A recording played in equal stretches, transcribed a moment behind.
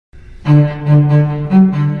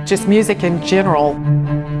Just music in general,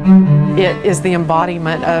 it is the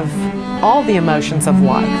embodiment of all the emotions of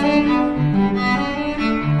life.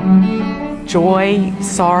 Joy,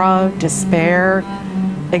 sorrow, despair,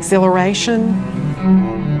 exhilaration.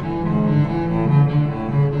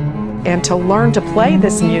 And to learn to play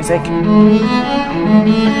this music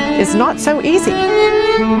is not so easy.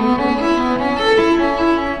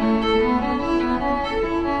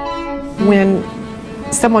 When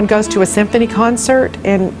someone goes to a symphony concert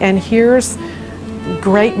and hears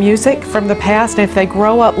great music from the past, and if they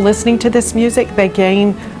grow up listening to this music, they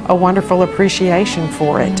gain a wonderful appreciation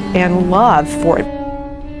for it and love for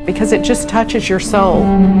it because it just touches your soul.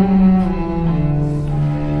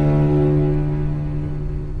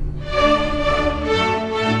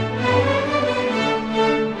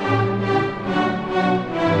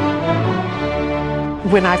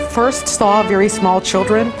 When I first saw very small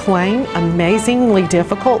children playing amazingly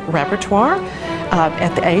difficult repertoire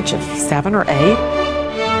at the age of 7 or 8,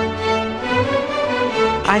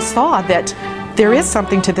 I saw that there is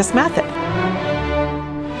something to this method.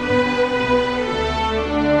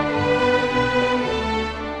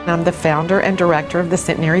 I'm the founder and director of the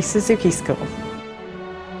Centenary Suzuki School.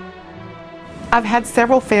 I've had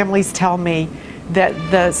several families tell me that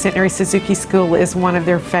the Centenary Suzuki School is one of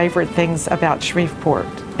their favorite things about Shreveport,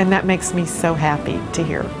 and that makes me so happy to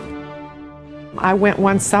hear. I went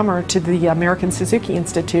one summer to the American Suzuki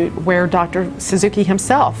Institute where Dr. Suzuki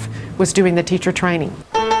himself was doing the teacher training.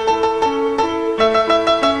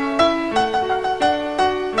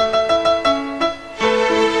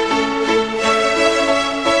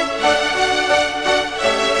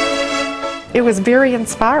 It was very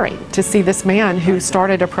inspiring to see this man who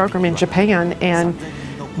started a program in Japan and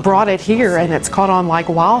brought it here, and it's caught on like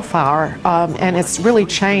wildfire, and it's really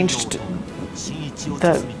changed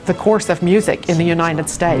the course of music in the United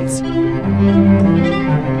States.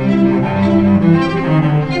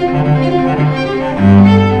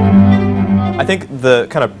 I think the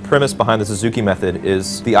kind of premise behind the Suzuki method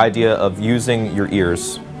is the idea of using your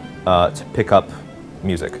ears to pick up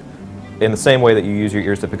music, in the same way that you use your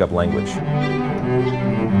ears to pick up language.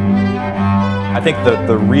 I think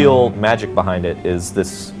the real magic behind it is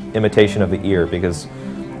this imitation of the ear, because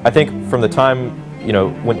I think from the time, you know,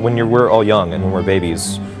 when we're all young and when we're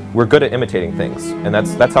babies, we're good at imitating things, and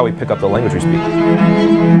that's how we pick up the language we speak.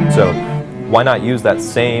 So why not use that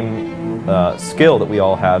same skill that we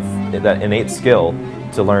all have, that innate skill,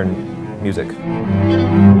 to learn music?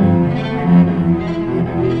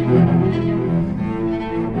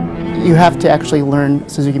 You have to actually learn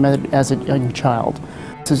Suzuki method as a young child.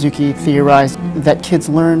 Suzuki theorized that kids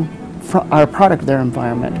are a product of their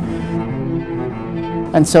environment.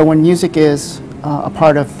 And so when music is a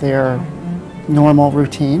part of their normal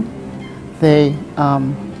routine, they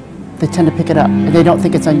tend to pick it up, and they don't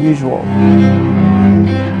think it's unusual.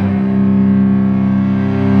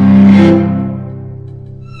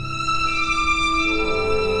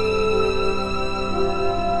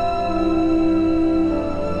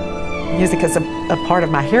 Music is a part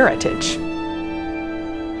of my heritage.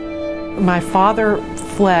 My father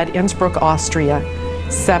fled Innsbruck, Austria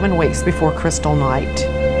 7 weeks before Crystal Night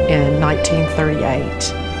in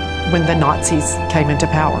 1938, when the Nazis came into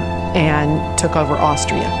power and took over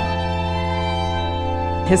Austria.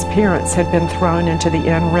 His parents had been thrown into the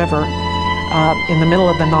Inn River in the middle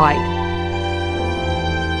of the night.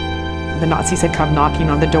 The Nazis had come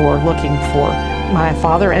knocking on the door looking for my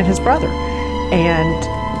father and his brother, and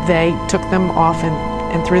they took them off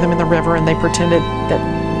and threw them in the river, and they pretended that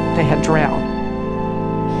they had drowned.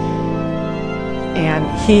 And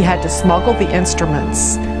he had to smuggle the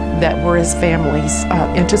instruments that were his family's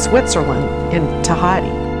into Switzerland, into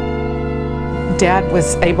hiding. Dad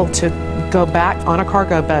was able to go back on a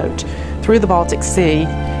cargo boat through the Baltic Sea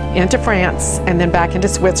into France and then back into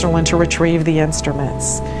Switzerland to retrieve the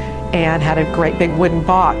instruments, and had a great big wooden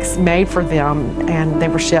box made for them, and they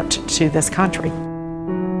were shipped to this country.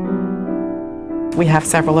 We have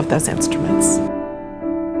several of those instruments.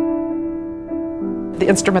 The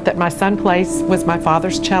instrument that my son plays was my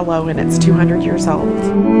father's cello, and it's 200 years old.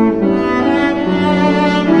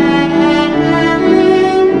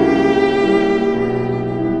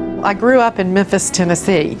 I grew up in Memphis,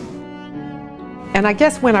 Tennessee, and I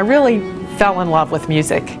guess when I really fell in love with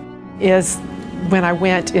music is when I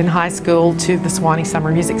went in high school to the Sewanee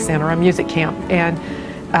Summer Music Center, a music camp, and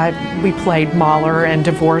we played Mahler and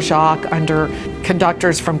Dvorak under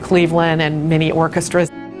conductors from Cleveland and many orchestras.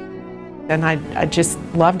 And I just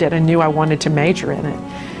loved it and knew I wanted to major in it.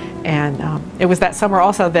 And it was that summer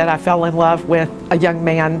also that I fell in love with a young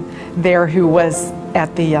man there who was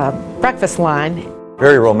at the breakfast line.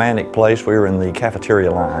 Very romantic place. We were in the cafeteria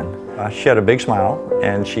line. She had a big smile,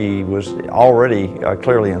 and she was already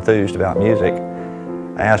clearly enthused about music.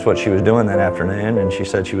 I asked what she was doing that afternoon, and she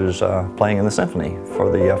said she was playing in the symphony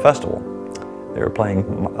for the festival. They were playing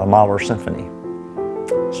a Mahler symphony.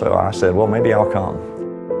 So I said, well, maybe I'll come.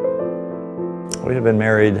 We had been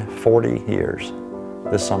married 40 years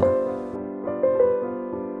this summer.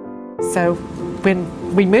 So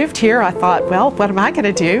when we moved here, I thought, well, what am I going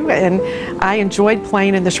to do? And I enjoyed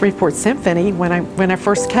playing in the Shreveport Symphony when I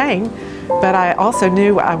first came, but I also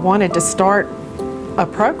knew I wanted to start a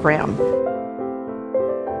program.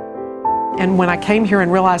 And when I came here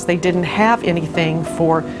and realized they didn't have anything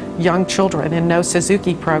for young children and no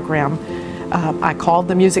Suzuki program, I called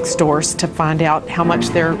the music stores to find out how much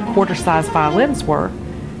their quarter-size violins were.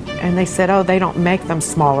 And they said, oh, they don't make them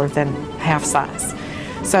smaller than half size.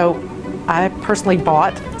 So I personally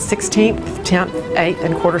bought 16th, 10th, 8th,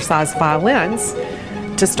 and quarter-size violins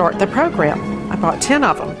to start the program. I bought 10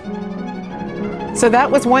 of them. So that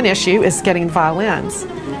was one issue, is getting violins.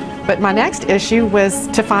 But my next issue was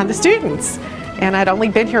to find the students. And I'd only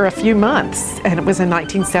been here a few months, and it was in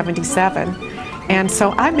 1977. And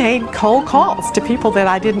so I made cold calls to people that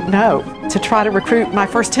I didn't know to try to recruit my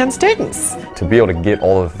first 10 students. To be able to get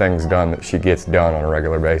all the things done that she gets done on a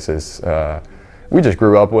regular basis, we just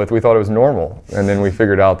grew up with. We thought it was normal, and then we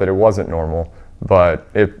figured out that it wasn't normal, but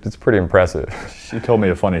it's pretty impressive. She told me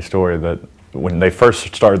a funny story that when they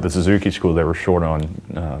first started the Suzuki school, they were short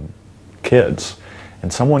on kids,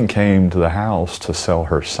 and someone came to the house to sell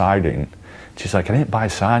her siding. She's like, I didn't buy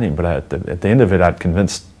siding, but at the end of it, I'd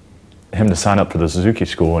convinced him to sign up for the Suzuki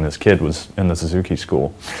school, and his kid was in the Suzuki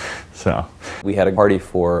school. So We had a party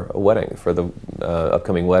for a wedding, for the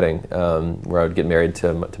upcoming wedding, where I would get married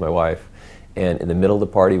to my wife. And in the middle of the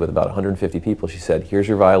party with about 150 people, she said, here's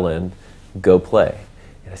your violin, go play.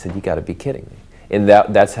 And I said, you gotta be kidding me. And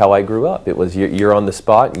that's how I grew up. It was, you're on the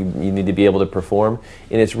spot, you need to be able to perform.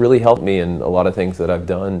 And it's really helped me in a lot of things that I've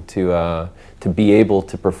done to be able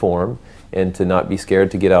to perform and to not be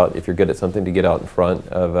scared to get out, if you're good at something, to get out in front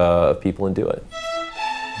of people and do it.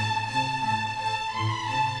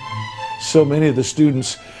 So many of the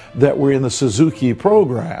students that were in the Suzuki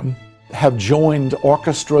program have joined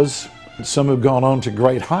orchestras. Some have gone on to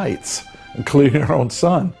great heights, including her own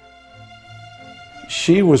son.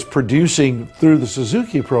 She was producing, through the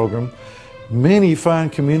Suzuki program, many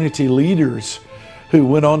fine community leaders who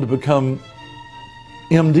went on to become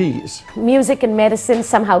MDs. Music and medicine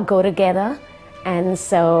somehow go together, and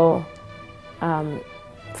so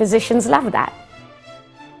physicians love that.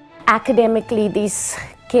 Academically, these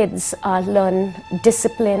kids learn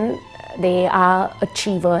discipline, they are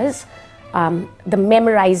achievers. The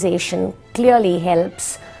memorization clearly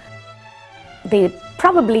helps. They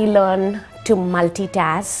probably learn to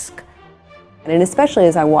multitask. And especially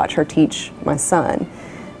as I watch her teach my son,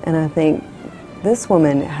 and I think this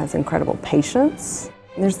woman has incredible patience.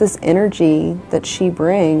 There's this energy that she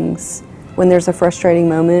brings when there's a frustrating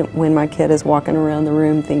moment, when my kid is walking around the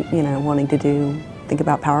room wanting to think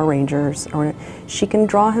about Power Rangers, or she can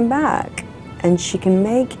draw him back and she can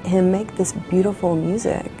make him make this beautiful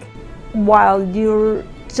music. While you're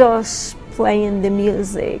just playing the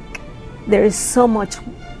music, there is so much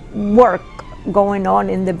work going on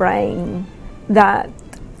in the brain that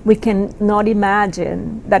we can not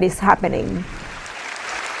imagine that is happening.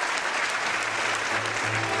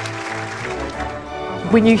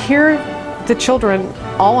 When you hear the children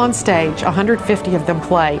all on stage, 150 of them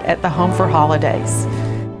play at the Home for Holidays.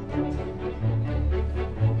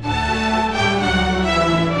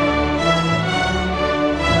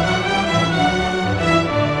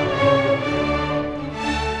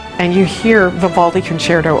 And you hear Vivaldi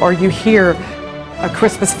Concerto, or you hear a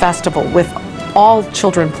Christmas festival with all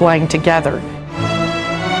children playing together.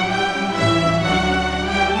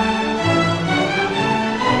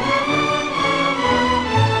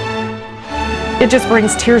 It just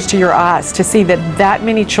brings tears to your eyes to see that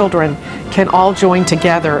many children can all join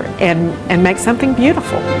together and make something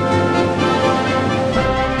beautiful.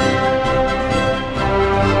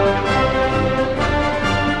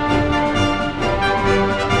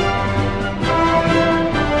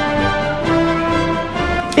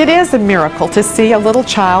 It is a miracle to see a little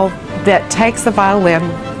child that takes a violin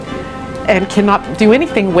and cannot do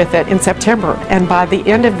anything with it in September, and by the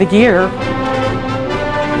end of the year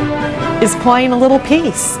is playing a little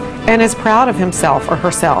piece and is proud of himself or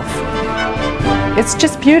herself. It's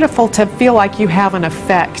just beautiful to feel like you have an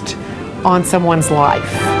effect on someone's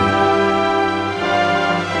life.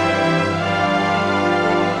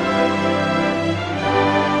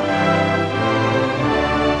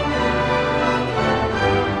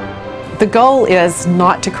 The goal is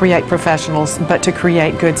not to create professionals, but to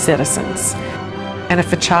create good citizens. And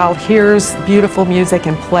if a child hears beautiful music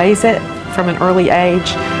and plays it from an early age,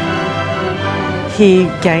 he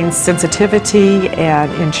gains sensitivity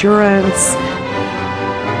and endurance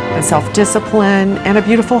and self-discipline and a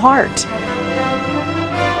beautiful heart.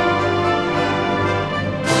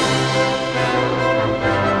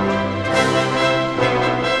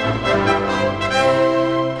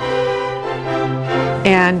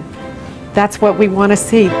 And that's what we want to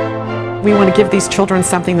see. We want to give these children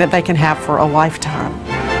something that they can have for a lifetime.